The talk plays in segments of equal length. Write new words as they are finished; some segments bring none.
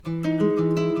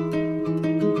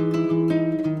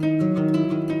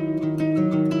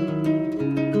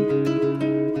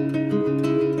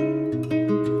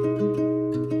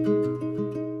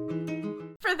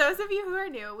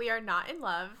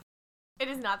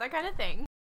that kind of thing.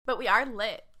 But we are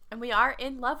lit, and we are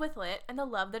in love with lit and the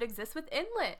love that exists within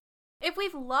lit. If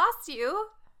we've lost you,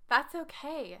 that's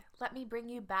okay. Let me bring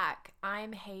you back.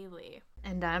 I'm Haley.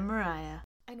 And I'm Mariah.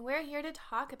 And we're here to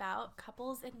talk about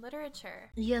couples in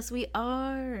literature. Yes, we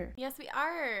are. Yes, we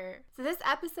are. So this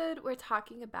episode, we're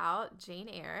talking about Jane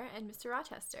Eyre and Mr.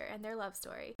 Rochester and their love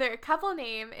story. Their couple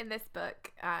name in this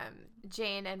book,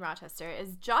 Jane and Rochester,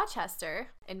 is Jawchester,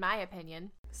 in my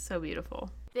opinion. So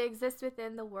beautiful. They exist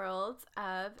within the world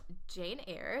of Jane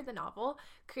Eyre, the novel,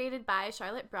 created by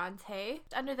Charlotte Bronte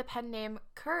under the pen name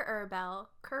Currer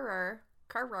Bell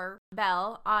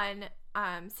on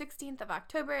 16th of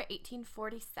October,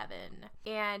 1847.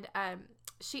 And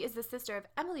she is the sister of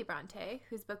Emily Bronte,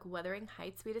 whose book Wuthering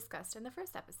Heights we discussed in the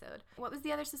first episode. What was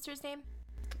the other sister's name?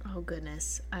 Oh,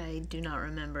 goodness. I do not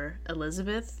remember.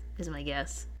 Elizabeth is my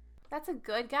guess. That's a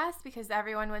good guess because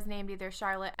everyone was named either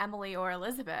Charlotte, Emily, or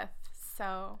Elizabeth.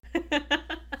 So.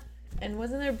 And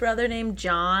wasn't their brother named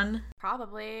John?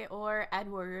 Probably, or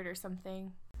Edward or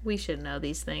something. We should know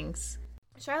these things.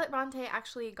 Charlotte Bronte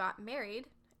actually got married,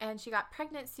 and she got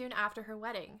pregnant soon after her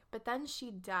wedding, but then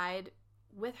she died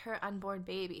with her unborn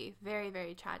baby, very,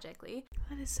 very tragically.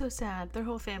 That is so sad. Their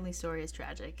whole family story is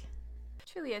tragic. It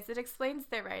truly is. It explains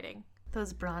their writing.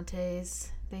 Those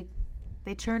Brontes,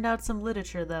 they churned out some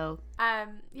literature, though.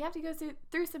 You have to go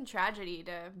through some tragedy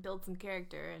to build some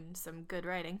character and some good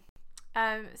writing.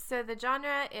 So the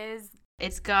genre is...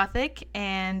 It's gothic,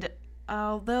 and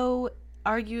although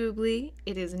arguably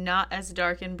it is not as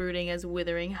dark and brooding as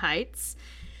Wuthering Heights,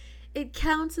 it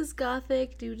counts as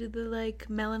gothic due to the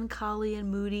melancholy and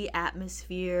moody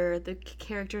atmosphere. The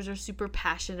characters are super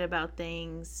passionate about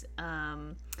things.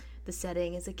 The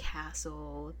setting is a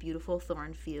castle, a beautiful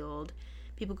thornfield.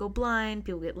 People go blind,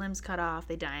 people get limbs cut off,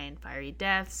 they die in fiery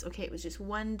deaths. Okay, it was just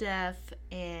one death,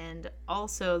 and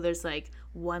also there's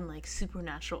one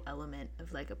supernatural element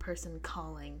of a person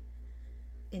calling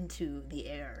into the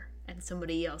air and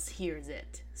somebody else hears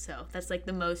it. So that's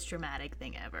the most dramatic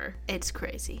thing ever. It's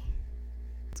crazy.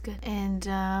 It's good. And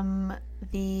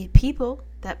the people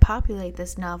that populate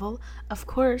this novel, of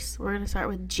course, we're going to start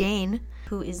with Jane,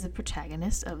 who is the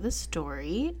protagonist of the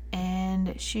story.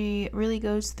 And she really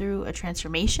goes through a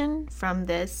transformation from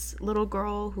this little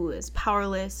girl who is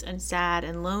powerless and sad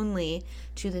and lonely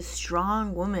to this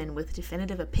strong woman with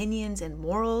definitive opinions and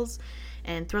morals.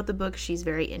 And throughout the book, she's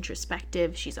very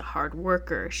introspective. She's a hard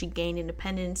worker. She gained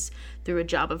independence through a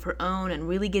job of her own and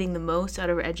really getting the most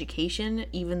out of her education,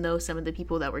 even though some of the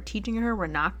people that were teaching her were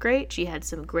not great. She had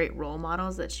some great role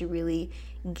models that she really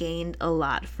gained a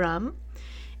lot from.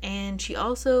 And she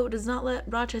also does not let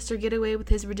Rochester get away with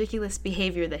his ridiculous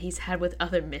behavior that he's had with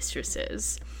other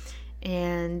mistresses.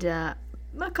 And a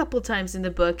couple times in the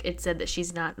book, it said that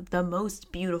she's not the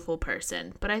most beautiful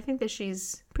person, but I think that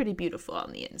she's pretty beautiful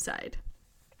on the inside.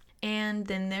 And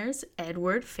then there's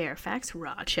Edward Fairfax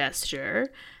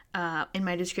Rochester. In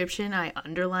my description, I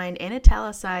underlined and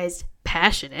italicized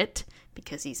passionate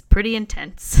because he's pretty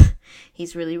intense.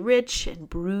 He's really rich and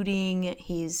brooding.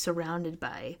 He's surrounded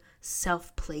by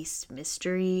self-placed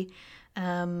mystery.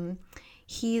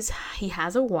 He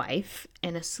has a wife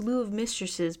and a slew of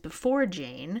mistresses before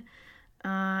Jane.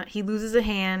 He loses a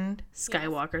hand,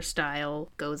 Skywalker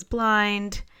style, goes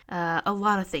blind. A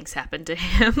lot of things happen to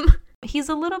him. He's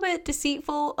a little bit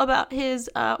deceitful about his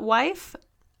wife.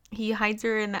 He hides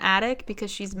her in the attic because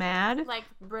she's mad. Like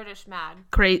British mad.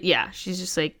 Yeah, she's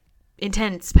just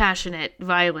intense, passionate,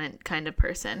 violent kind of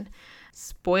person.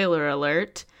 Spoiler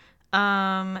alert.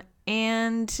 And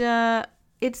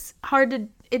it's hard to...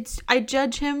 I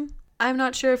judge him. I'm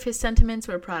not sure if his sentiments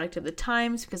were a product of the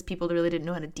times because people really didn't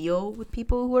know how to deal with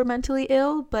people who were mentally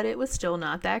ill, but it was still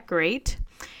not that great.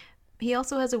 He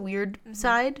also has a weird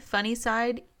side, funny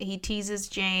side. He teases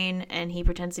Jane and he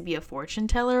pretends to be a fortune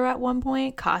teller at one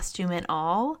point, costume and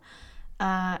all.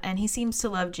 And he seems to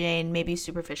love Jane, maybe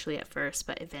superficially at first,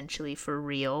 but eventually for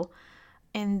real.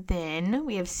 And then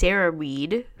we have Sarah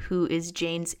Reed, who is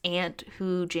Jane's aunt,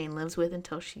 who Jane lives with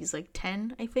until she's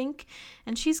 10, I think.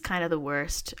 And she's kind of the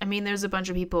worst. I mean, there's a bunch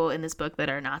of people in this book that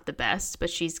are not the best, but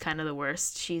she's kind of the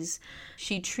worst.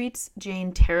 She treats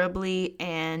Jane terribly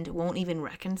and won't even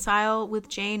reconcile with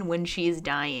Jane when she is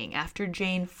dying. After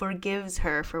Jane forgives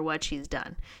her for what she's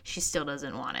done, she still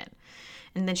doesn't want it.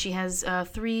 And then she has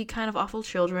 3 kind of awful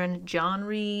children. John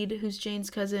Reed, who's Jane's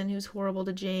cousin, who's horrible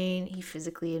to Jane. He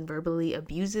physically and verbally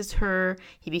abuses her.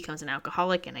 He becomes an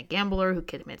alcoholic and a gambler who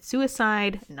commits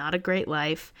suicide. Not a great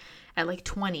life. At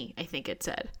 20, I think it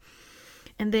said.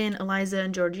 And then Eliza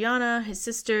and Georgiana, his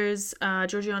sisters.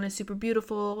 Georgiana is super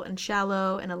beautiful and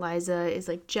shallow, and Eliza is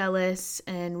like jealous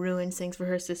and ruins things for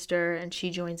her sister, and she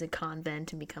joins a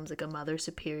convent and becomes like a mother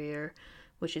superior,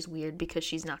 which is weird because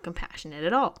she's not compassionate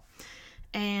at all.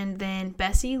 And then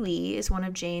Bessie Lee is one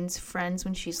of Jane's friends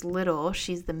when she's little.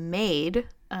 She's the maid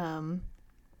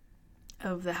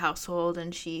of the household,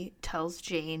 and she tells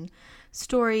Jane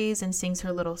stories and sings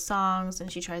her little songs,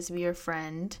 and she tries to be her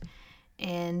friend.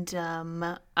 And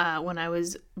when I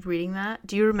was reading that,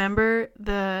 do you remember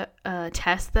the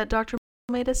test that Dr.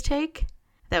 made us take?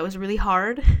 That was really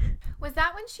hard. Was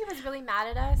that when she was really mad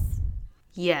at us?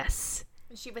 Yes.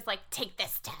 And she was like, take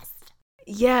this test.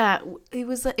 Yeah, it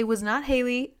was not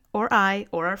Haley or I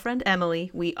or our friend Emily.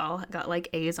 We all got like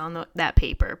A's on that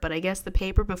paper. But I guess the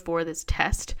paper before this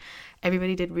test,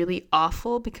 everybody did really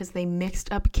awful because they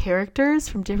mixed up characters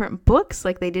from different books.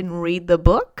 Like they didn't read the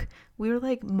book. We were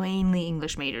like mainly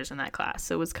English majors in that class,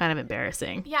 so it was kind of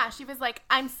embarrassing. Yeah, she was like,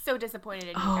 I'm so disappointed in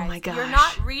you guys. Oh my gosh. You're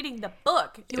not reading the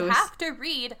book. You have to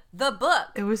read the book.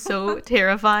 It was so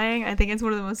terrifying. I think it's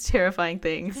one of the most terrifying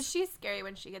things. Because she's scary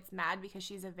when she gets mad because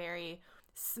she's a very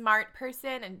smart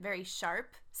person and very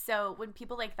sharp. So when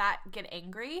people like that get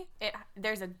angry,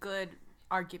 there's a good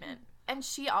argument. And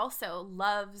she also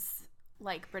loves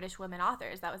like British women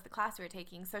authors. That was the class we were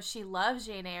taking. So she loves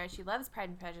Jane Eyre. She loves Pride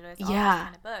and Prejudice. All those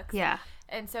kind of books. Yeah.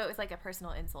 And so it was like a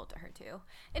personal insult to her too.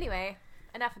 Anyway,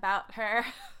 enough about her.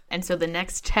 And so the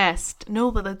next test,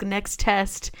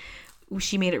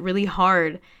 she made it really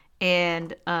hard.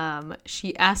 And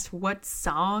she asked what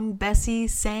song Bessie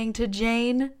sang to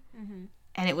Jane. Mm-hmm.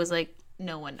 And it was like,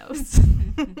 no one knows.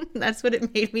 That's what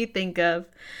it made me think of.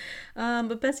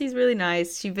 But Bessie's really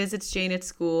nice. She visits Jane at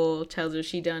school, tells her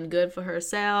she done good for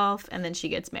herself, and then she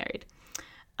gets married.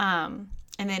 And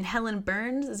then Helen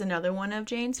Burns is another one of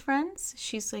Jane's friends.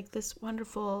 She's like this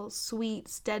wonderful, sweet,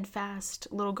 steadfast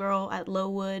little girl at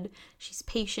Lowood. She's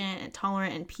patient and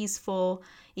tolerant and peaceful,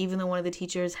 even though one of the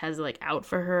teachers has like out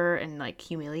for her and like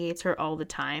humiliates her all the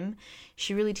time.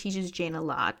 She really teaches Jane a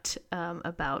lot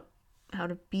about how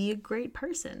to be a great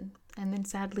person. And then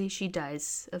sadly she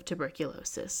dies of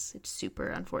tuberculosis. It's super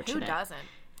unfortunate. Who doesn't?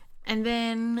 And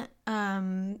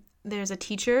then there's a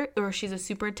teacher, or she's a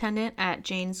superintendent at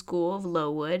Jane's school of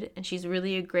Lowood, and she's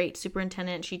really a great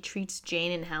superintendent. She treats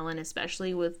Jane and Helen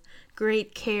especially with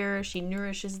great care. She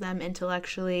nourishes them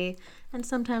intellectually and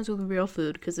sometimes with real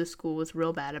food, because the school was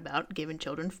real bad about giving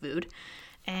children food.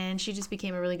 And she just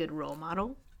became a really good role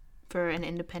model for an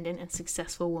independent and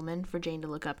successful woman for Jane to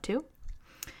look up to.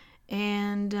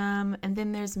 And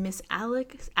then there's Miss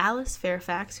Alice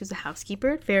Fairfax, who's a housekeeper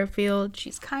at Fairfield.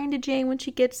 She's kind to Jane when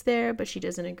she gets there, but she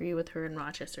doesn't agree with her and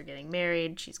Rochester getting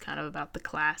married. She's kind of about the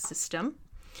class system.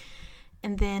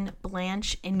 And then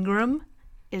Blanche Ingram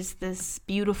is this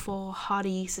beautiful,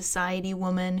 haughty society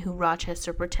woman who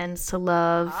Rochester pretends to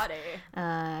love.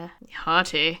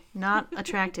 Haughty. Not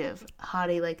attractive.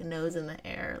 Haughty, like nose in the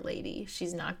air lady.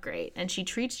 She's not great. And she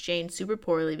treats Jane super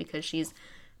poorly because she's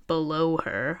below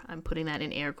her. I'm putting that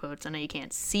in air quotes. I know you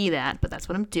can't see that, but that's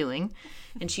what I'm doing.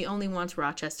 And she only wants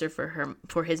Rochester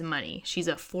for his money. She's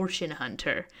a fortune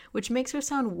hunter, which makes her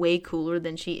sound way cooler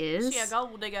than she is. She's a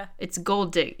gold digger. It's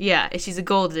gold dig. Yeah, she's a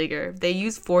gold digger. They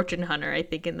use fortune hunter, I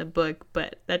think, in the book,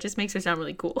 but that just makes her sound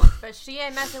really cool. But she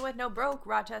ain't messing with no broke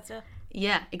Rochester.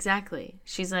 Yeah, exactly.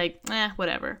 She's like,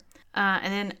 whatever.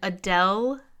 And then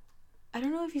Adele, I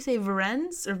don't know if you say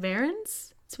Varens or Varens.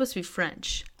 It's supposed to be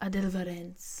French. Adele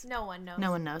Varens. No one knows.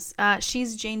 No one knows.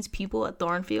 She's Jane's pupil at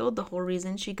Thornfield. The whole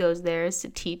reason she goes there is to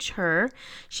teach her.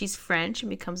 She's French and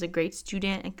becomes a great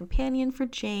student and companion for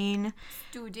Jane.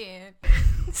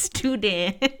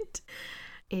 Student.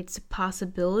 It's a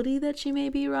possibility that she may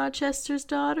be Rochester's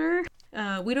daughter.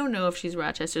 We don't know if she's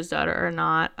Rochester's daughter or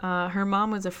not. Her mom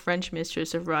was a French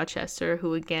mistress of Rochester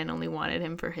who, again, only wanted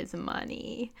him for his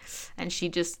money. And she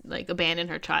just, like, abandoned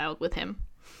her child with him.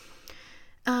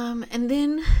 And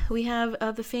then we have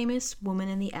the famous woman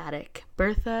in the attic,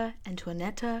 Bertha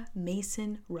Antoinetta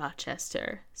Mason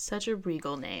Rochester. Such a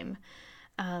regal name.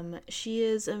 She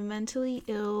is a mentally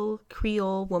ill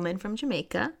Creole woman from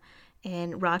Jamaica,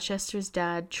 and Rochester's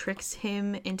dad tricks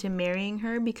him into marrying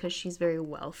her because she's very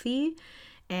wealthy.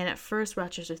 And at first,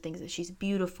 Rochester thinks that she's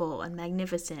beautiful and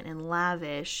magnificent and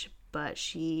lavish, but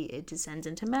it descends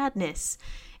into madness.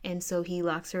 And so he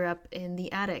locks her up in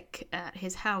the attic at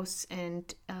his house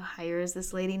and hires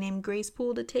this lady named Grace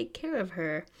Poole to take care of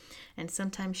her. And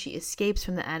sometimes she escapes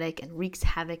from the attic and wreaks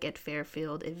havoc at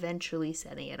Fairfield, eventually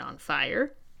setting it on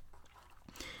fire.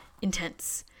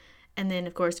 Intense. And then,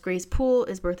 of course, Grace Poole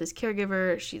is Bertha's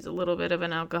caregiver. She's a little bit of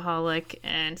an alcoholic,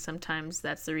 and sometimes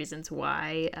that's the reasons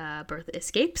why Bertha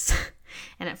escapes.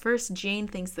 And at first, Jane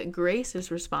thinks that Grace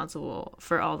is responsible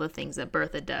for all the things that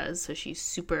Bertha does, so she's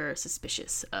super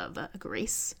suspicious of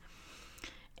Grace.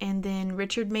 And then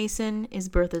Richard Mason is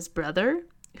Bertha's brother,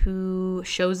 who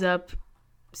shows up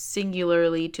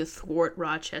singularly to thwart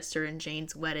Rochester and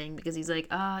Jane's wedding because he's like,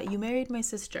 you married my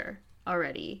sister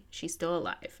already. She's still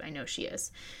alive. I know she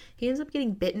is. He ends up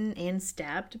getting bitten and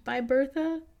stabbed by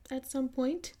Bertha at some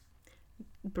point.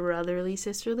 Brotherly,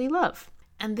 sisterly love.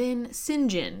 And then St.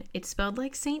 John. It's spelled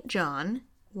like St. John.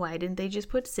 Why didn't they just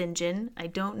put St. John? I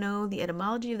don't know the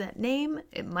etymology of that name.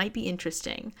 It might be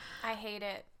interesting. I hate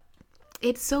it.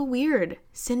 It's so weird.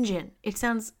 St. John. It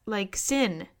sounds like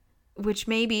sin, which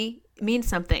maybe means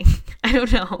something. I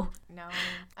don't know. No,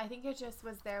 I think it just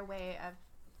was their way of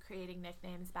creating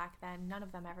nicknames back then. None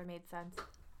of them ever made sense.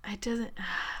 It doesn't.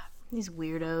 These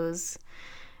weirdos.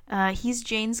 He's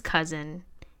Jane's cousin.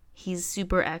 He's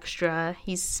super extra.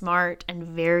 He's smart and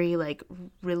very, like,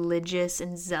 religious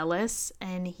and zealous.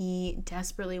 And he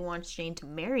desperately wants Jane to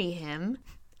marry him.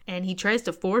 And he tries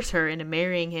to force her into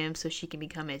marrying him so she can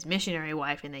become his missionary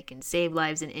wife and they can save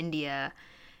lives in India.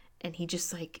 And he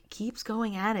just, like, keeps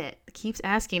going at it. Keeps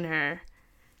asking her.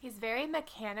 He's very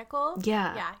mechanical.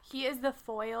 Yeah. Yeah, he is the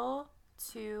foil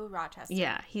to Rochester.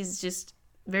 Yeah, he's just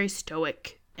very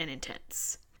stoic and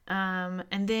intense.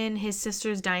 And then his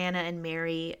sisters Diana and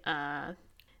Mary are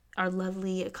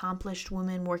lovely, accomplished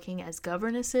women working as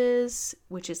governesses,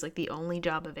 which is like the only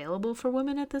job available for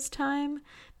women at this time.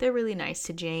 They're really nice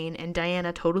to Jane, and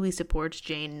Diana totally supports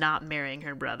Jane not marrying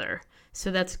her brother.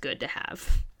 So that's good to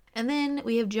have. And then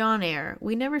we have John Eyre.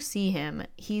 We never see him.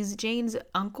 He's Jane's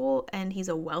uncle, and he's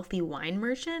a wealthy wine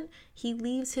merchant. He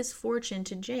leaves his fortune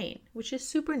to Jane, which is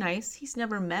super nice. He's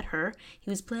never met her. He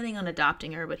was planning on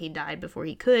adopting her, but he died before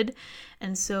he could.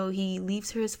 And so he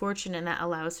leaves her his fortune, and that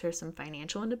allows her some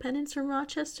financial independence from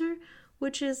Rochester,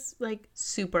 which is, like,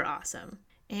 super awesome.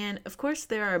 And, of course,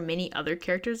 there are many other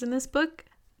characters in this book,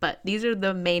 but these are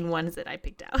the main ones that I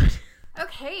picked out.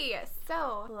 Okay,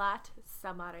 so plot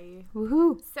summary.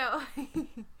 Woohoo! So,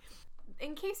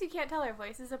 in case you can't tell our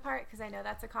voices apart, because I know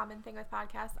that's a common thing with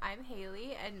podcasts, I'm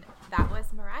Haley, and that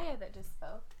was Mariah that just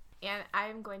spoke. And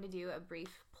I'm going to do a brief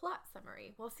plot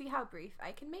summary. We'll see how brief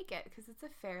I can make it, because it's a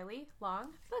fairly long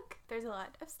book. There's a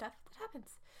lot of stuff that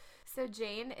happens. So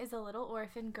Jane is a little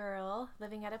orphan girl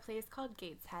living at a place called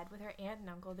Gateshead with her aunt and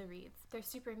uncle, the Reeds. They're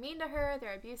super mean to her,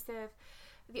 they're abusive.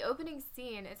 The opening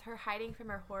scene is her hiding from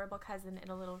her horrible cousin in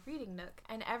a little reading nook,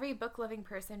 and every book-loving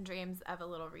person dreams of a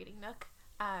little reading nook,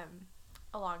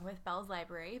 along with Belle's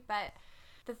library. But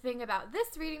the thing about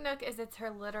this reading nook is it's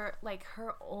her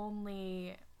her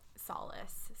only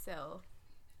solace, so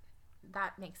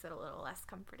that makes it a little less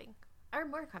comforting, or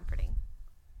more comforting.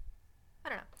 I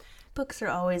don't know. Books are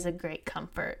always a great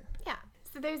comfort. Yeah.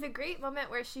 So there's a great moment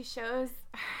where she shows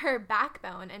her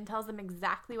backbone and tells them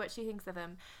exactly what she thinks of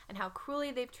him and how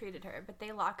cruelly they've treated her, but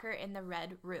they lock her in the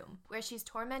Red Room, where she's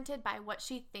tormented by what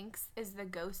she thinks is the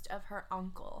ghost of her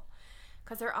uncle.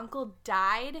 Because her uncle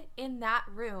died in that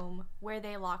room where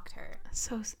they locked her.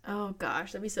 Oh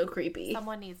gosh, that'd be so creepy.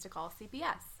 Someone needs to call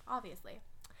CPS, obviously.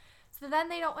 So then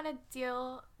they don't want to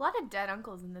deal... A lot of dead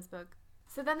uncles in this book.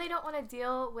 So then they don't want to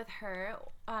deal with her,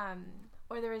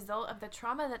 or the result of the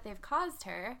trauma that they've caused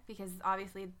her, because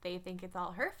obviously they think it's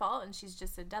all her fault and she's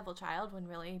just a devil child, when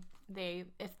really they,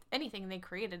 if anything, they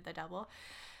created the devil.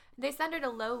 They send her to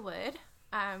Lowood.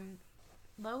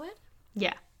 Lowood?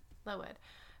 Yeah. Lowood.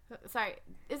 Sorry,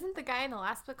 isn't the guy in the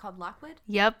last book called Lockwood?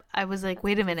 Yep. I was like,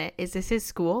 wait a minute, is this his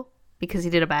school? Because he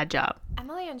did a bad job.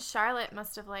 Emily and Charlotte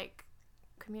must have,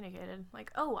 communicated.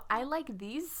 Oh, I like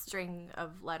these string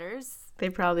of letters.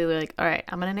 They probably were like, all right,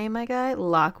 I'm going to name my guy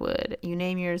Lockwood. You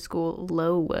name your school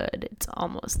Lowood. It's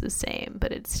almost the same,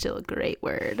 but it's still a great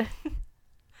word.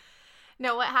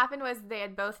 No, what happened was they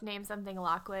had both named something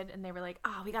Lockwood, and they were like,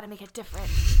 oh, we got to make it different.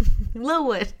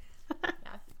 Lowood.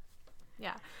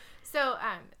 Yeah. So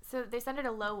they sent her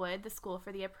to Lowood, the school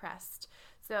for the oppressed.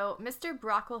 So Mr.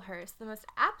 Brocklehurst, the most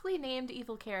aptly named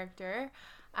evil character,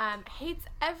 hates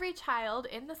every child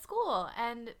in the school,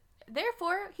 and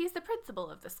therefore he's the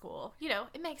principal of the school.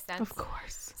 It makes sense. Of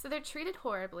course. So they're treated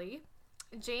horribly.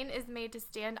 Jane is made to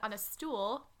stand on a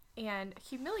stool and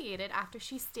humiliated after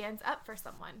she stands up for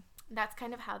someone. That's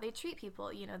kind of how they treat people.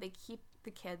 They keep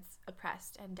the kids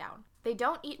oppressed and down. They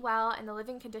don't eat well, and the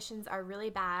living conditions are really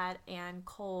bad and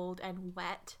cold and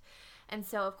wet. And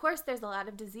so, of course, there's a lot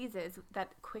of diseases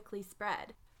that quickly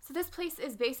spread. So this place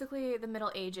is basically the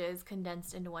Middle Ages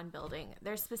condensed into one building.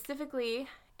 There's specifically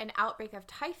an outbreak of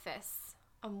typhus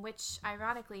which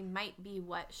ironically might be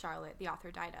what Charlotte, the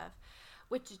author, died of,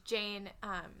 which Jane,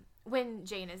 when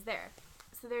Jane is there.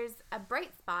 So there's a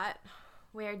bright spot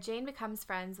where Jane becomes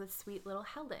friends with sweet little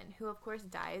Helen, who of course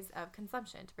dies of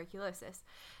consumption, tuberculosis.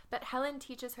 But Helen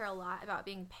teaches her a lot about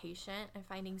being patient and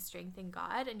finding strength in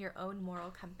God and your own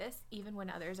moral compass, even when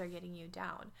others are getting you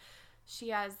down. She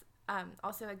has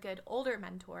also a good older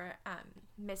mentor,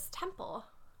 Miss Temple,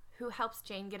 who helps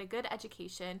Jane get a good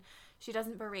education. She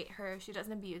doesn't berate her, she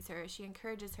doesn't abuse her, she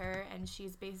encourages her, and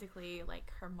she's basically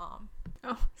like her mom.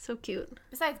 Oh, so cute.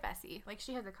 Besides Bessie, like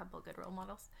she has a couple good role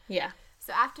models. Yeah.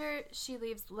 So after she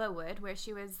leaves Lowood, where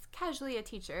she was casually a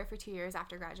teacher for 2 years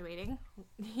after graduating,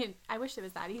 I wish it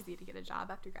was that easy to get a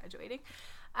job after graduating,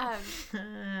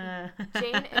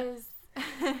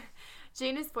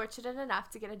 Jane is fortunate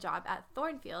enough to get a job at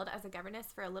Thornfield as a governess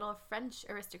for a little French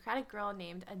aristocratic girl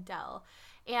named Adele.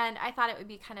 And I thought it would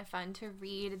be kind of fun to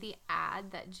read the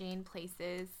ad that Jane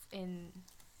places in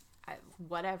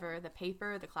whatever, the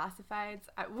paper, the classifieds.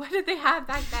 What did they have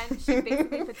back then? She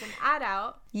basically puts an ad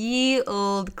out. Ye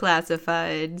old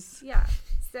classifieds. Yeah.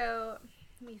 So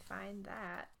let me find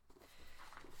that.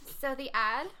 So the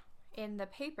ad in the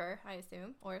paper, I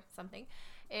assume, or something,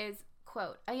 is,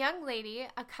 quote, "A young lady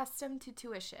accustomed to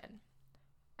tuition,"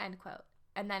 end quote.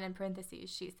 And then in parentheses,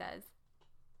 she says,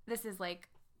 this is like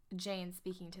Jane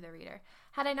speaking to the reader,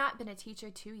 "Had I not been a teacher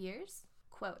 2 years,"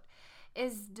 quote,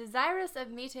 "is desirous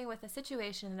of meeting with a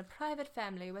situation in a private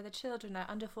family where the children are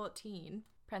under 14,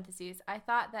 parentheses, I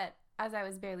thought that as I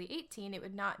was barely 18, it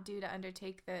would not do to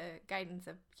undertake the guidance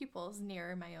of pupils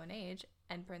nearer my own age,"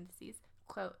 end parentheses.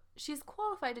 Quote, "She is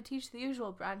qualified to teach the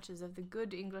usual branches of the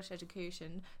good English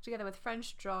education, together with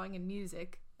French, drawing, and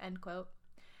music," end quote.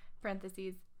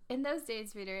 Parentheses. "In those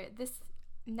days, reader, this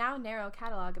now narrow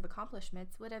catalog of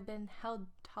accomplishments would have been held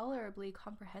tolerably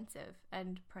comprehensive,"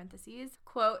 end parentheses.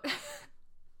 Quote,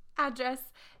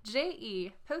 "Address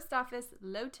J.E., Post Office,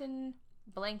 Loughton,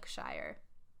 Blankshire."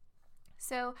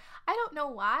 So I don't know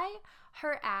why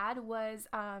her ad was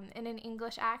in an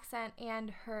English accent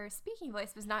and her speaking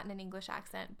voice was not in an English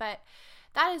accent, but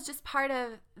that is just part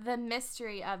of the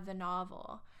mystery of the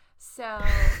novel. So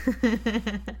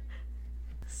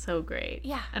so great.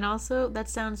 Yeah. And also, that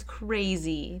sounds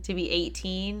crazy to be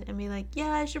 18 and be like,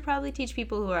 yeah, I should probably teach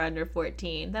people who are under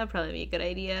 14. That would probably be a good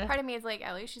idea. Part of me is like,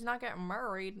 at least she's not getting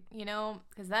married, you know,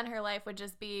 because then her life would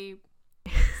just be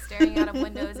staring out of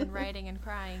windows and writing and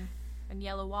crying and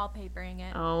yellow wallpapering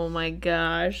it. Oh my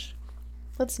gosh.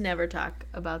 Let's never talk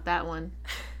about that one.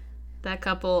 That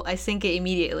couple, I sink it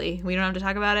immediately. We don't have to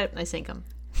talk about it. I sink them.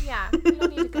 Yeah, we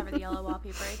don't need to cover the yellow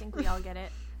wallpaper. I think we all get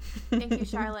it. Thank you,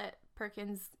 Charlotte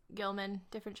Perkins Gilman,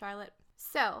 different Charlotte.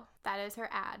 So that is her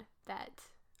ad that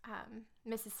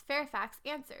Mrs. Fairfax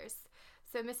answers.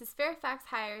 So Mrs. Fairfax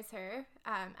hires her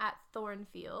at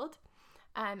Thornfield,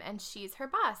 and she's her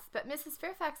boss. But Mrs.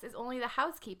 Fairfax is only the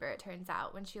housekeeper, it turns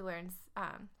out, when she learns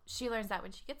that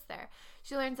when she gets there.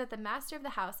 She learns that the master of the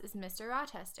house is Mr.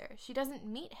 Rochester. She doesn't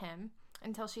meet him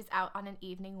until she's out on an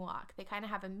evening walk. They kind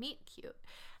of have a meet cute.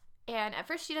 And at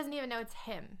first she doesn't even know it's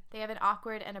him. They have an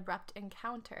awkward and abrupt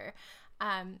encounter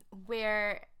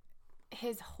where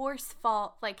his horse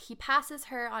he passes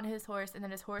her on his horse and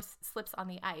then his horse slips on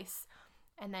the ice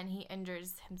and then he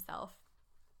injures himself.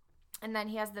 And then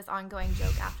he has this ongoing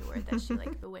joke afterward that she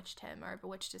bewitched him or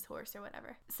bewitched his horse or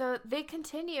whatever. So they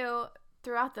continue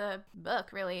throughout the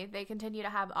book, really. They continue to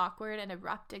have awkward and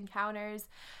abrupt encounters.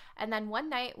 And then one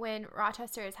night when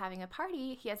Rochester is having a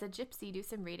party, he has a gypsy do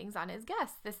some readings on his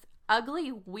guests. This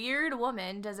ugly, weird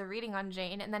woman does a reading on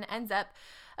Jane and then ends up,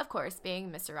 of course,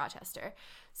 being Mr. Rochester.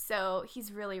 So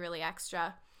he's really, really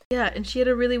extra. Yeah, and she had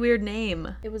a really weird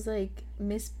name. It was like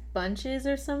Miss Bunches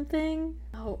or something?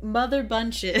 Oh, Mother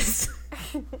Bunches.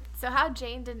 So how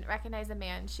Jane didn't recognize a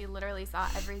man she literally saw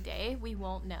every day, we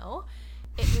won't know.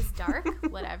 It was dark,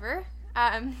 whatever.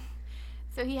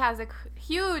 So he has a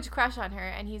huge crush on her,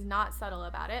 and he's not subtle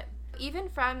about it. Even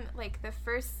from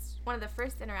one of the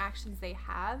first interactions they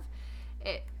have,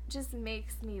 it just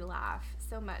makes me laugh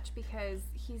so much because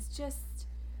he's just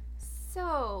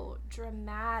so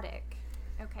dramatic.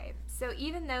 Okay, so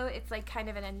even though it's kind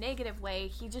of in a negative way,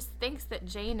 he just thinks that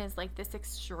Jane is this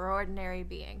extraordinary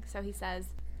being. So he says,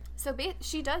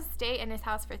 she does stay in his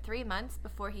house for 3 months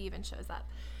before he even shows up.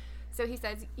 So he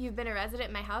says, "You've been a resident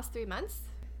in my house 3 months?"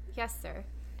 "Yes, sir."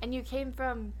 "And you came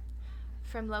from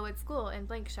Lowood School in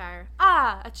Blankshire?"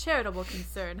 "Ah, a charitable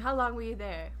concern. How long were you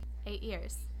there?" 8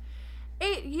 years.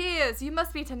 8 years! You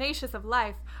must be tenacious of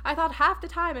life. I thought half the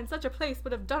time in such a place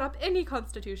would have done up any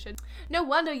constitution. No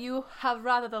wonder you have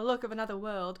rather the look of another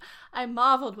world. I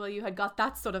marveled while you had got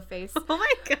that sort of face. Oh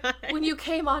my god. When you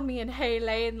came on me in Hay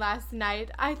Lane last night,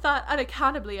 I thought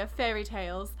unaccountably of fairy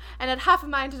tales, and had half a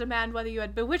mind to demand whether you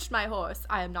had bewitched my horse.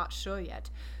 I am not sure yet.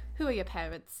 Who are your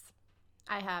parents?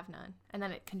 I have none. And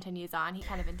then it continues on. He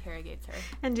kind of interrogates her.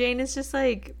 And Jane is just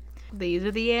like, these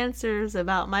are the answers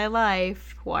about my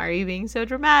life. Why are you being so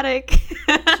dramatic?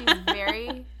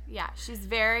 She's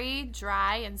very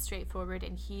dry and straightforward,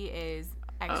 and he is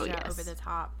extra over the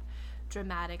top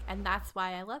dramatic, and that's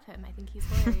why I love him. I think he's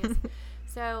hilarious.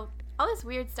 So all this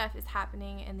weird stuff is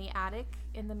happening in the attic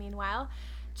in the meanwhile.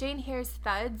 Jane hears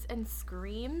thuds and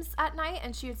screams at night,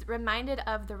 and she's reminded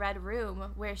of the Red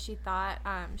Room where she thought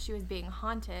she was being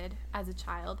haunted as a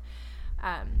child.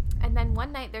 And then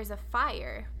one night there's a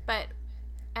fire,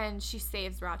 and she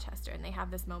saves Rochester, and they have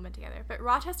this moment together. But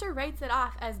Rochester writes it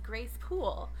off as Grace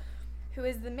Poole, who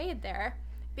is the maid there,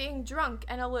 being drunk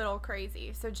and a little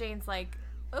crazy. So Jane's like,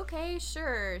 okay,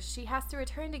 sure. She has to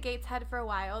return to Gateshead for a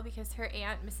while because her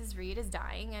aunt, Mrs. Reed, is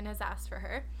dying and has asked for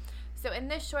her. So in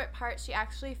this short part, she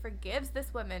actually forgives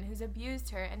this woman who's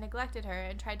abused her and neglected her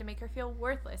and tried to make her feel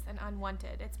worthless and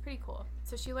unwanted. It's pretty cool.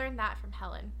 So she learned that from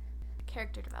Helen.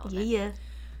 Character development. Yeah.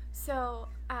 So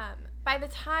by the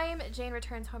time Jane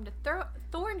returns home to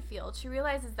Thornfield, she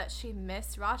realizes that she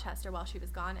missed Rochester while she was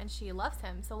gone, and she loves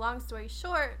him. So long story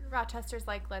short, Rochester's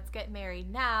like, let's get married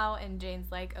now, and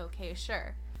Jane's like, okay,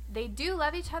 sure. They do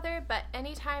love each other, but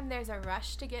anytime there's a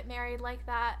rush to get married like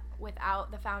that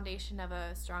without the foundation of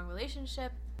a strong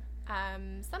relationship,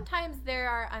 sometimes there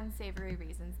are unsavory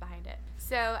reasons behind it.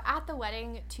 So at the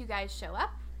wedding, 2 guys show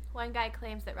up. One guy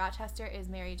claims that Rochester is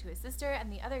married to his sister,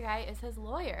 and the other guy is his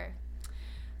lawyer.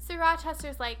 So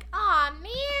Rochester's like, aw,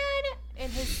 man,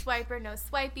 in his Swiper No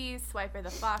Swipies, Swiper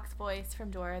the Fox voice from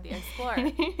Dora the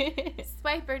Explorer.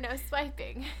 Swiper No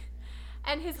Swiping.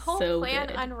 And his whole plan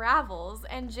unravels,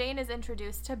 and Jane is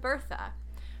introduced to Bertha,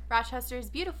 Rochester's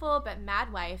beautiful but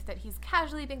mad wife that he's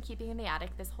casually been keeping in the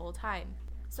attic this whole time.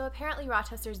 So apparently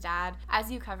Rochester's dad,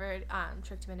 as you covered,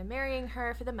 tricked him into marrying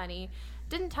her for the money,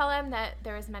 didn't tell him that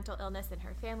there was mental illness in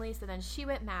her family, so then she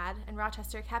went mad, and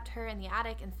Rochester kept her in the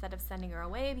attic instead of sending her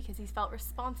away because he felt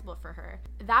responsible for her.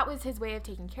 That was his way of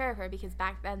taking care of her, because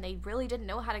back then they really didn't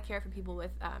know how to care for people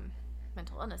with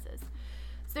mental illnesses.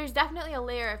 So there's definitely a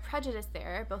layer of prejudice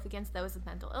there, both against those with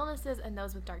mental illnesses and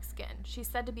those with dark skin. She's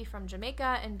said to be from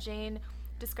Jamaica, and Jane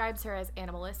describes her as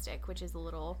animalistic, which is a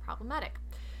little problematic.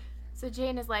 So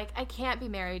Jane is like, I can't be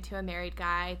married to a married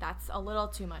guy. That's a little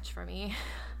too much for me.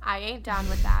 I ain't down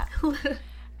with that.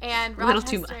 And Rochester, a little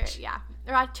too much. Yeah.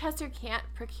 Rochester can't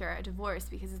procure a divorce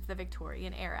because it's the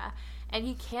Victorian era. And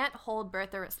he can't hold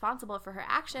Bertha responsible for her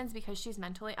actions because she's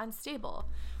mentally unstable.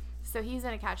 So he's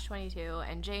in a catch-22,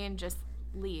 and Jane just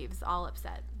leaves all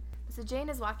upset. So Jane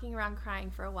is walking around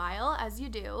crying for a while, as you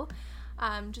do,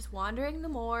 just wandering the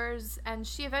moors, and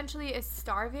she eventually is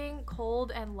starving,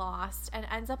 cold, and lost, and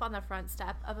ends up on the front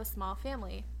step of a small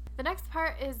family. The next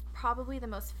part is probably the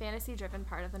most fantasy-driven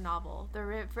part of the novel.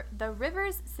 The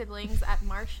Rivers siblings at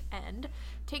Marsh End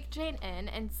take Jane in,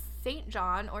 and St.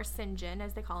 John, or St. John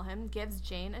as they call him, gives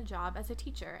Jane a job as a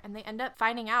teacher, and they end up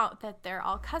finding out that they're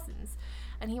all cousins.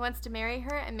 And he wants to marry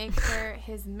her and make her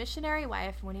his missionary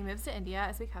wife when he moves to India,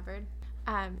 as we covered.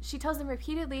 She tells him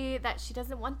repeatedly that she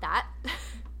doesn't want that.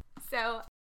 So,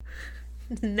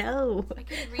 no. I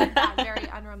could read that very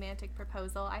unromantic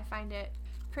proposal. I find it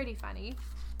pretty funny.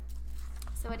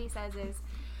 So what he says is,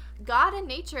 God and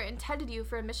nature intended you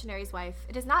for a missionary's wife.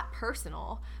 It is not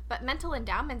personal, but mental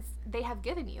endowments they have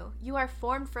given you. You are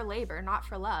formed for labor, not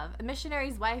for love. A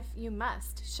missionary's wife you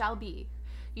shall be.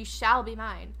 You shall be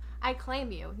mine. I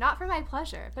claim you, not for my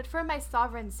pleasure, but for my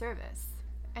sovereign service.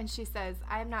 And she says,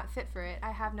 I am not fit for it.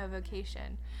 I have no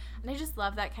vocation. And I just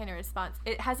love that kind of response.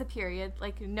 It has a period,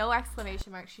 like no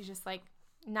exclamation mark. She's just like,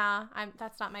 nah,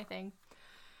 that's not my thing.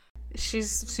 She's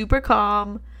super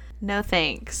calm. No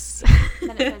thanks.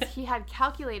 Then it says he had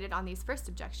calculated on these first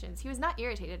objections. He was not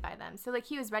irritated by them. So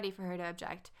he was ready for her to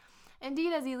object.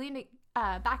 Indeed, as he leaned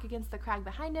back against the crag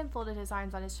behind him, folded his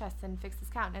arms on his chest and fixed his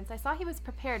countenance, I saw he was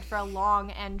prepared for a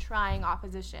long and trying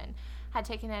opposition, had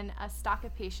taken in a stock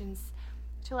of patience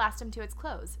to last him to its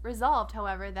close, resolved,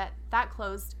 however, that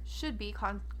close should be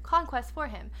conquest for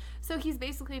him. So he's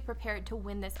basically prepared to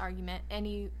win this argument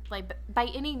by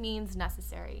any means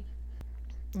necessary.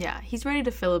 Yeah, he's ready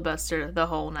to filibuster the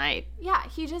whole night. Yeah,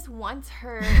 he just wants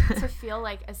her to feel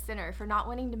like a sinner for not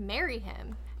wanting to marry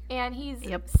him. And he's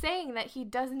saying that he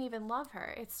doesn't even love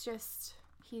her. It's just,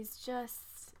 he's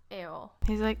just Ew.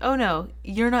 He's like, oh no,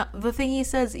 you're not, the thing he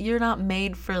says, you're not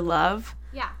made for love.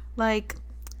 Yeah. Like,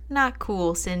 not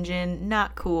cool, Sinjin,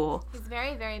 not cool. He's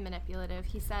very, very manipulative.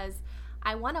 He says,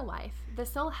 I want a wife, the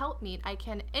sole helpmeet I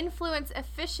can influence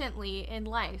efficiently in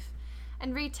life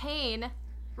and retain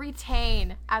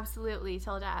absolutely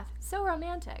till death. So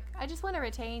romantic. I just want to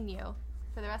retain you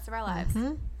for the rest of our lives.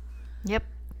 Mm-hmm. Yep.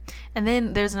 And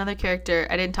then there's another character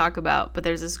I didn't talk about, but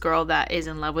there's this girl that is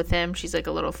in love with him. She's like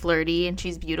a little flirty and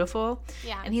she's beautiful.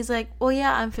 Yeah. And he's like, well,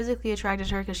 yeah, I'm physically attracted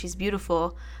to her because she's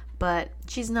beautiful, but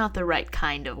she's not the right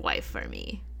kind of wife for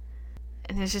me.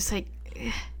 And it's just like,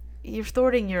 you're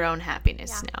thwarting your own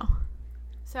happiness now.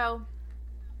 So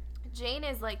Jane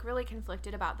is like really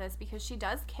conflicted about this because she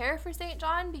does care for St.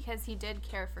 John because he did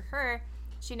care for her.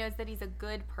 She knows that he's a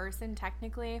good person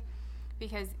technically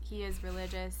because he is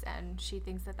religious and she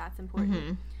thinks that that's important.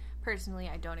 Mm-hmm. Personally,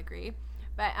 I don't agree.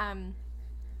 But,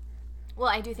 well,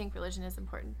 I do think religion is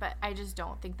important, but I just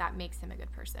don't think that makes him a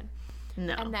good person.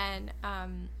 No. And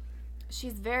then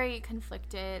she's very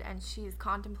conflicted and she's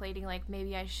contemplating, like,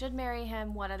 maybe I should marry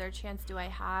him. What other chance do I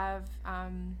have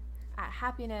at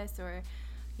happiness or,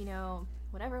 you know,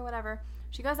 whatever.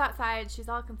 She goes outside. She's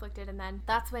all conflicted. And then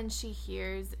that's when she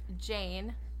hears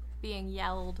Jane being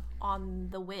yelled on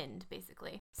the wind,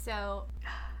 basically. So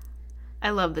I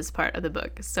love this part of the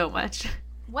book so much.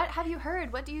 What have you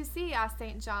heard? What do you see? Asked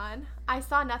St. John. I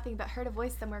saw nothing but heard a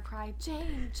voice somewhere cry,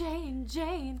 Jane, Jane,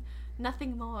 Jane.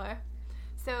 Nothing more.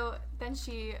 So then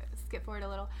she skipped forward a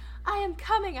little. I am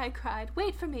coming, I cried.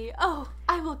 Wait for me. Oh,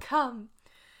 I will come.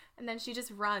 And then she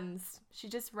just runs. She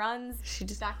just runs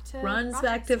back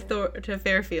to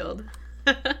Fairfield.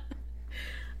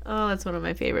 Oh, that's one of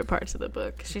my favorite parts of the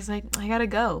book. She's like, I gotta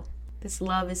go. This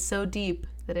love is so deep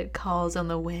that it calls on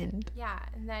the wind. Yeah,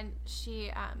 and then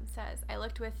she says, I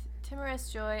looked with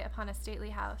timorous joy upon a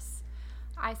stately house.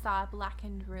 I saw a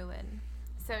blackened ruin.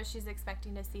 So she's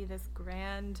expecting to see this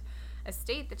grand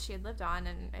estate that she had lived on,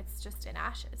 and it's just in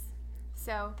ashes.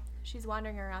 So she's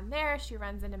wandering around there. She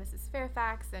runs into Mrs.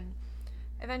 Fairfax, and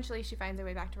eventually she finds her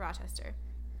way back to Rochester.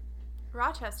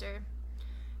 Rochester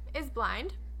is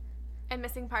blind and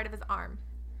missing part of his arm.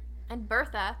 And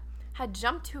Bertha had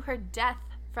jumped to her death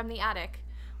from the attic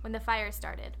when the fire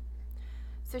started.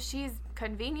 So she's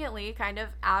conveniently kind of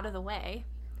out of the way.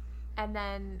 And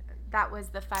then that was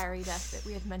the fiery death that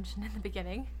we had mentioned in the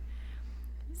beginning.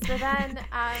 So then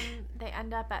they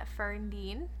end up at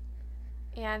Ferndean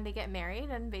and they get married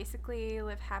and basically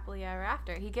live happily ever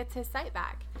after. He gets his sight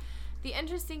back. The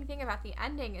interesting thing about the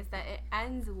ending is that it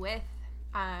ends with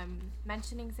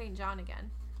mentioning St. John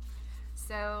again.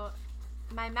 So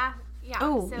my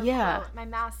quote, my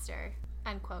master,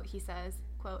 end quote, he says,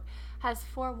 quote, has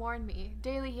forewarned me.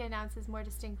 Daily he announces more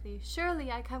distinctly,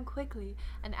 surely I come quickly,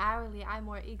 and hourly I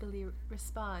more eagerly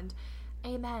respond.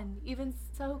 Amen. Even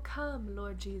so come,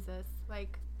 Lord Jesus.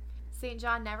 Like, St.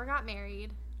 John never got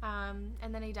married, and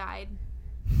then he died.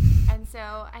 And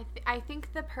so I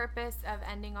think the purpose of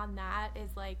ending on that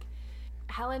is, like,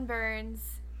 Helen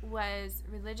Burns was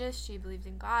religious. She believed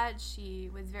in God.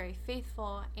 She was very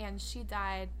faithful, and she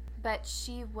died. But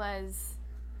she was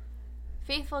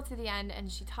faithful to the end,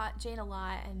 and she taught Jane a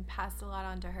lot and passed a lot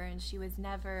on to her, and she was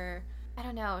never, I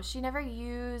don't know, she never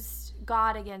used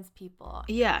God against people.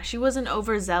 Yeah, she wasn't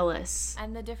overzealous.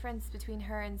 And the difference between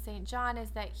her and St. John is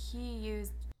that he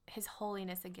used his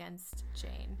holiness against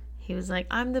Jane. He was like,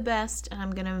 I'm the best, and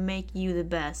I'm going to make you the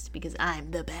best because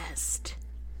I'm the best.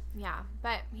 Yeah,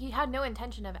 but he had no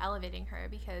intention of elevating her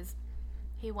because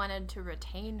he wanted to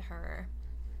retain her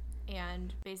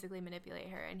and basically manipulate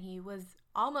her, and he was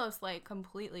almost like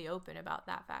completely open about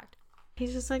that fact.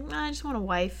 He's just like, I just want a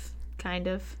wife, kind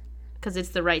of, because it's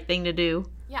the right thing to do.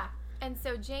 Yeah, and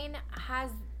so Jane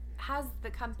has the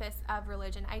compass of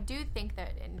religion. I do think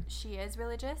that she is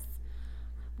religious.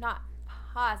 Not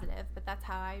positive, but that's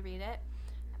how I read it.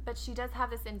 But she does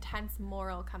have this intense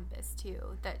moral compass too,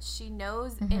 that she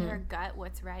knows in her gut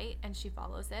what's right and she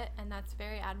follows it, and that's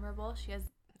very admirable. She has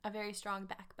a very strong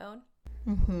backbone.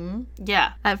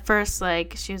 Yeah. At first,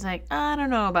 like, she was like, I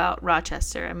don't know about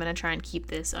Rochester. I'm going to try and keep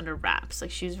this under wraps. Like,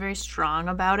 she was very strong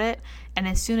about it. And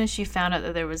as soon as she found out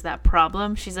that there was that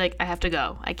problem, she's like, I have to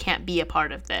go. I can't be a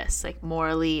part of this. Like,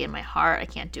 morally, in my heart, I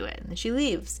can't do it. And then she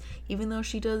leaves, even though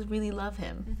she does really love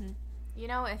him. You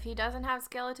know, if he doesn't have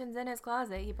skeletons in his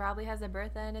closet, he probably has a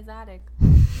Bertha in his attic.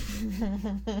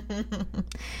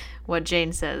 What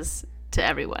Jane says to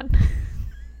everyone.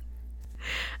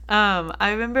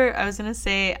 I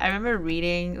remember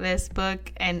reading this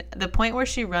book, and the point where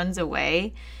she runs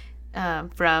away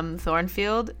from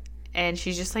Thornfield and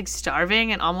she's just like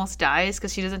starving and almost dies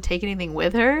because she doesn't take anything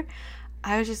with her.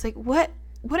 I was just like, what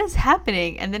what is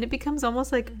happening? And then it becomes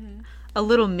almost like a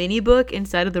little mini book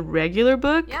inside of the regular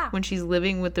book when she's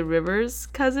living with the Rivers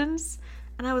cousins.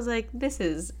 And I was like, this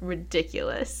is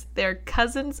ridiculous. They're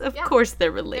cousins. Of course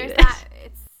they're related.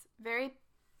 It's very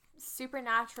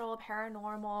supernatural,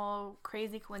 paranormal,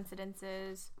 crazy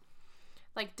coincidences,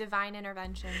 like divine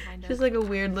intervention kind of. Just like a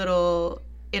weird little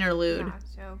interlude. Yeah,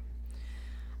 so...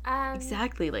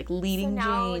 exactly, like leading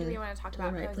now, Jane do we want to talk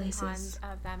about right pros and cons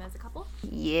of them as a couple?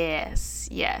 Yes.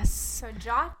 So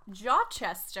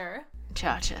Jawchester.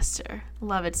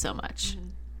 Love it so much.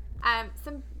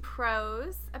 Some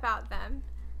pros about them.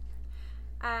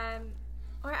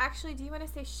 Or actually, do you want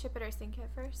to say ship it or sink it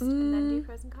first, and then do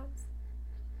pros and cons?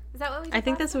 Is that what we did? I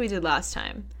think that's what we did last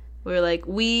time. We were like,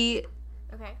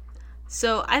 okay.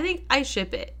 So I think I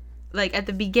ship it. Like, at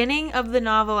the beginning of the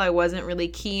novel, I wasn't really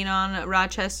keen on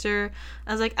Rochester.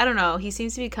 I was like, I don't know. He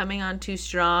seems to be coming on too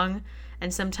strong.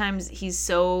 And sometimes he's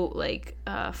so, like,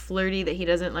 flirty that he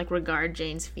doesn't, like, regard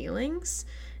Jane's feelings.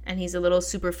 And he's a little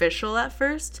superficial at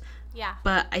first. Yeah.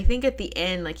 But I think at the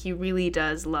end, like, he really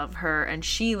does love her. And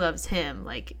she loves him,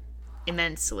 like,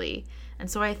 immensely. And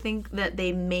so I think that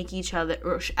they make each other,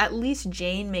 or at least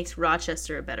Jane makes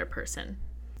Rochester a better person.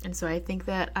 And so I think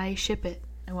that I ship it.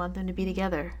 I want them to be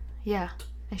together. Yeah,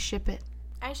 I ship it.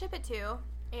 I ship it too.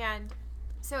 And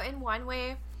so in one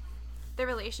way, the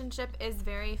relationship is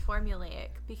very formulaic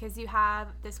because you have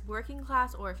this working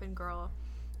class orphan girl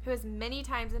who has many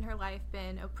times in her life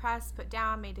been oppressed, put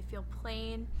down, made to feel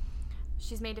plain.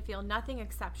 She's made to feel nothing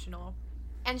exceptional.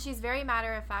 And she's very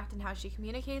matter of fact in how she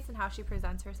communicates and how she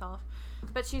presents herself.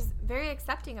 But she's very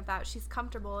accepting of that. She's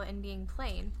comfortable in being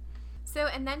plain. So,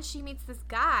 and then she meets this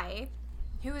guy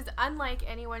who is unlike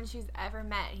anyone she's ever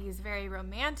met. He's very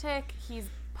romantic. He's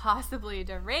possibly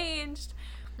deranged.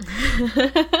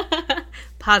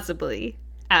 Possibly.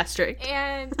 Asterisk.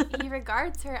 And he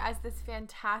regards her as this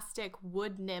fantastic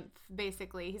wood nymph,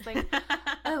 basically. He's like,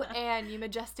 oh, Anne, you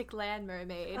majestic land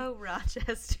mermaid. Oh,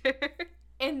 Rochester.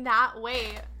 In that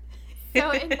way.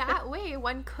 So in that way,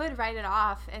 one could write it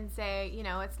off and say, you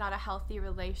know, it's not a healthy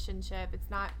relationship.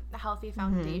 It's not a healthy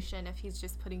foundation if he's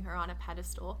just putting her on a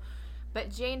pedestal. But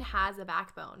Jane has a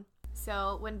backbone.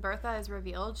 So when Bertha is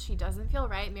revealed, she doesn't feel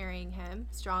right marrying him.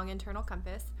 Strong internal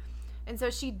compass. And so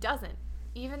she doesn't.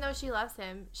 Even though she loves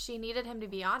him, she needed him to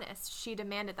be honest. She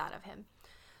demanded that of him.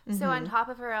 So on top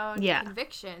of her own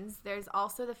convictions, there's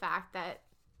also the fact that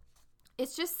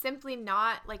it's just simply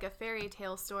not like a fairy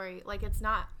tale story. Like, it's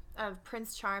not a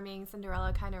Prince Charming,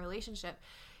 Cinderella kind of relationship.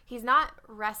 He's not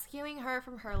rescuing her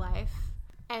from her life.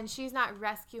 And she's not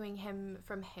rescuing him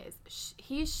from his.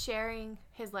 He's sharing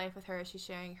his life with her. She's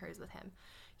sharing hers with him.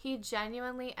 He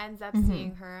genuinely ends up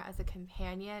seeing her as a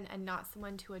companion and not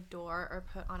someone to adore or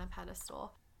put on a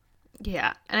pedestal.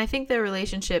 Yeah. And I think their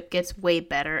relationship gets way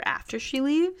better after she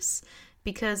leaves.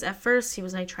 Because at first he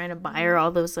was like trying to buy her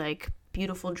all those like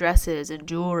beautiful dresses and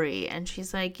jewelry. And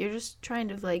she's like, you're just trying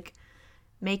to like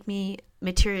make me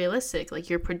materialistic,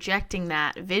 like you're projecting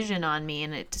that vision on me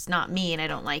and it's not me and I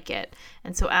don't like it.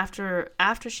 And so after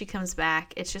she comes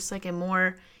back, it's just like a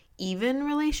more even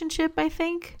relationship. I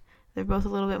think they're both a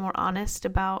little bit more honest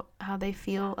about how they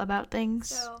feel about things,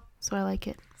 so I like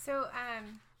it. So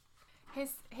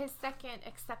his second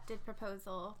accepted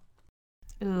proposal,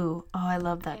 I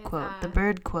love that quote, the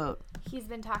bird quote. He's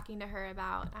been talking to her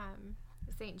about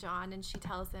St. John, and she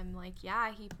tells him, like,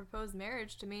 yeah, he proposed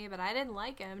marriage to me, but I didn't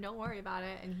like him. Don't worry about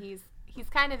it. And he's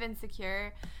kind of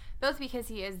insecure, both because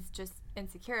he is just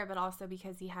insecure, but also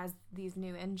because he has these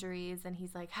new injuries, and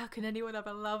he's like, how can anyone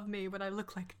ever love me when I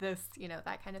look like this? You know,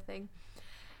 that kind of thing.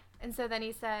 And so then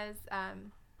he says,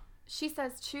 she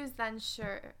says, choose then,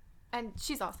 sure. And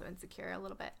she's also insecure a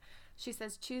little bit. She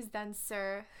says, choose then,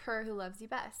 sir, her who loves you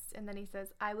best. And then he says,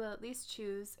 I will at least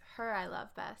choose her I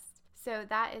love best. So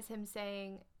that is him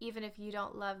saying, even if you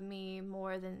don't love me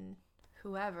more than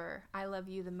whoever, I love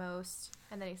you the most.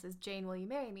 And then he says, Jane, will you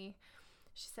marry me?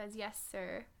 She says, yes,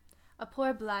 sir. A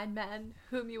poor blind man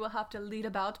whom you will have to lead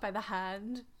about by the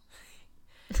hand.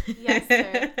 Yes,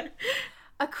 sir.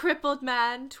 A crippled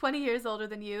man, 20 years older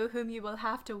than you, whom you will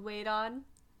have to wait on.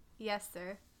 Yes,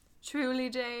 sir. Truly,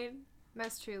 Jane?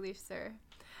 Most truly, sir.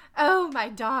 Oh, my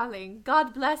darling,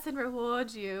 God bless and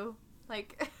reward you.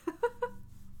 Like...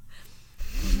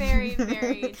 Very,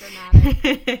 very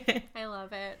dramatic. I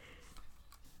love it.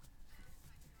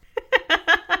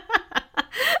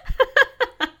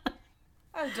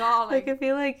 Oh, darling. Like, I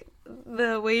feel like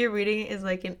the way you're reading it is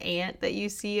like an aunt that you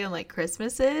see on like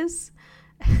Christmases.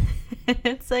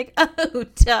 It's like, oh,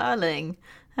 darling,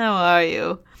 how are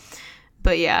you?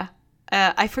 But yeah,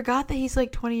 I forgot that he's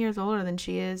like 20 years older than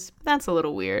she is. That's a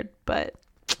little weird, but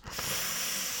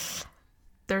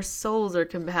their souls are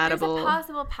compatible. There's a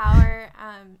possible power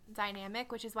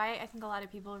dynamic, which is why I think a lot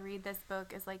of people read this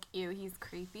book as like, ew, he's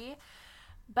creepy.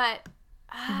 But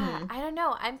I don't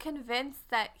know. I'm convinced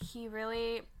that he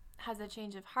really has a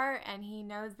change of heart, and he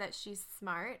knows that she's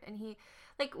smart, and he,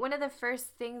 like, one of the first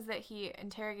things that he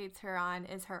interrogates her on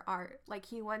is her art. Like,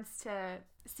 he wants to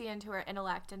see into her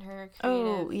intellect and her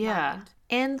creative mind.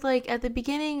 And like at the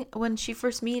beginning when she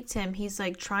first meets him, he's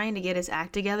like trying to get his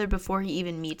act together before he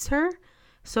even meets her.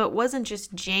 So it wasn't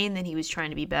just Jane that he was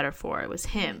trying to be better for, it was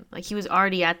him. Like, he was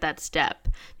already at that step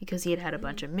because he had a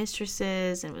bunch of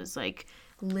mistresses and was like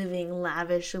living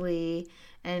lavishly,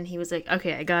 and he was like,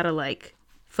 okay, I gotta like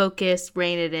focus,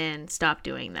 rein it in, stop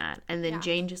doing that. And then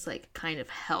Jane just like kind of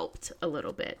helped a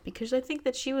little bit, because I think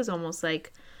that she was almost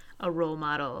like a role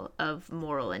model of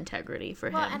moral integrity for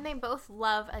him. Well, and they both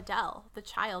love Adele, the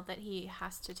child that he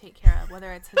has to take care of,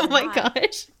 whether it's his oh my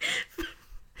gosh.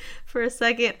 For a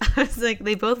second, I was like,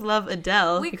 they both love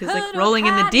Adele because like Rolling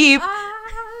in the Deep.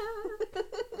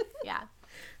 Yeah.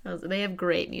 They have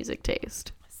great music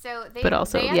taste. So but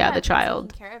also, the child.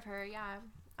 Taking care of her,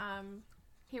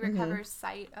 he recovers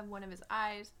sight of one of his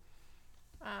eyes.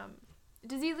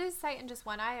 Does he lose sight in just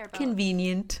one eye or both?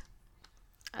 Convenient.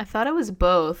 I thought it was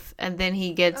both, and then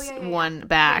he gets one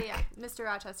back. Yeah. Mr.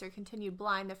 Rochester continued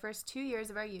blind the first 2 years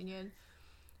of our union,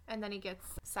 and then he gets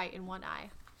sight in one eye.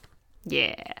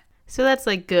 Yeah. So that's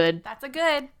like good. That's a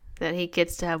good. That he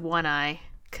gets to have one eye.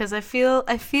 Because I feel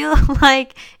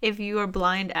like if you are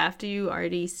blind after you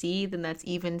already see, then that's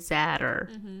even sadder.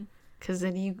 Because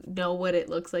then you know what it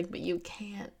looks like, but you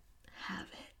can't have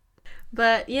it.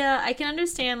 But yeah, I can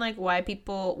understand like why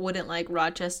people wouldn't like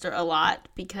Rochester a lot,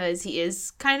 because he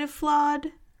is kind of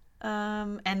flawed.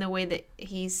 And the way that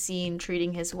he's seen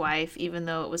treating his wife, even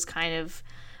though it was kind of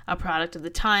a product of the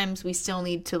times, we still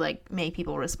need to like make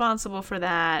people responsible for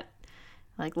that.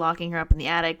 Like locking her up in the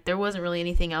attic. There wasn't really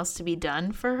anything else to be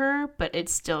done for her, but it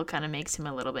still kind of makes him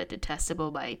a little bit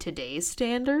detestable by today's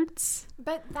standards.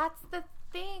 But that's the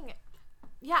thing.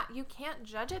 Yeah, you can't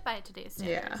judge it by today's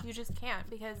standards. Yeah. You just can't,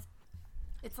 because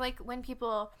it's like when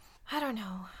people, I don't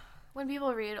know, when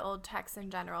people read old texts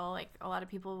in general, like a lot of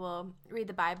people will read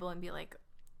the Bible and be like,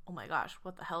 oh my gosh,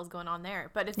 what the hell is going on there?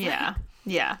 But it's like,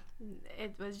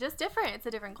 it was just different. It's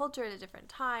a different culture at a different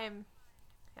time.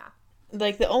 Yeah.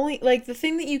 Like the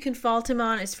thing that you can fault him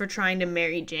on is for trying to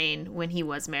marry Jane when he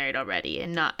was married already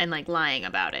and like lying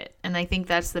about it. And I think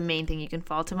that's the main thing you can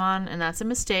fault him on, and that's a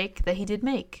mistake that he did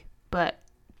make. But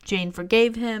Jane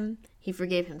forgave him. He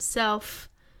forgave himself.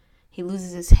 He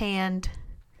loses his hand.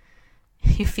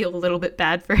 You feel a little bit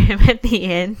bad for him at the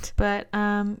end. But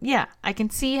yeah, I can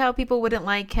see how people wouldn't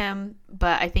like him,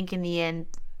 but I think in the end,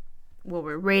 well,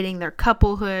 we're rating their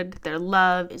couplehood, their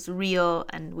love is real,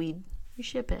 and we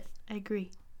ship it. I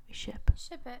agree. We ship.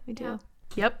 Ship it. We do. Yeah.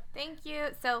 Yep. Thank you.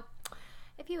 So,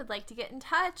 if you would like to get in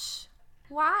touch,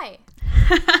 why?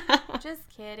 Just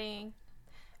kidding.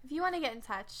 If you want to get in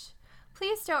touch,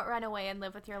 please don't run away and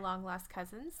live with your long-lost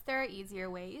cousins. There are easier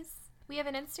ways. We have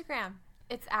an Instagram.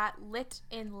 It's at Lit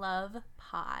in Love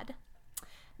Pod.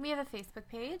 We have a Facebook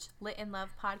page, Lit in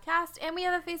Love Podcast, and we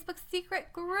have a Facebook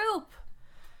secret group,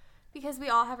 because we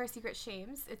all have our secret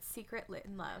shames. It's Secret Lit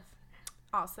in Love.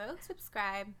 Also,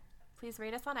 subscribe. Please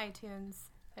rate us on iTunes.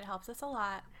 It helps us a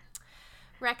lot.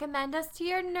 Recommend us to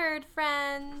your nerd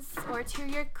friends, or to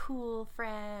your cool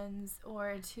friends,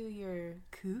 or to your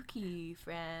kooky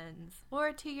friends,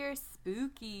 or to your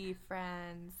spooky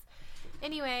friends.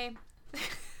 Anyway.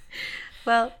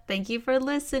 Well, thank you for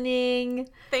listening.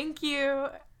 Thank you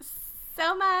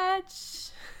so much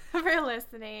for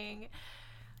listening.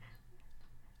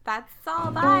 That's all.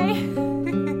 Bye.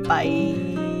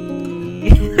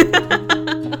 Bye.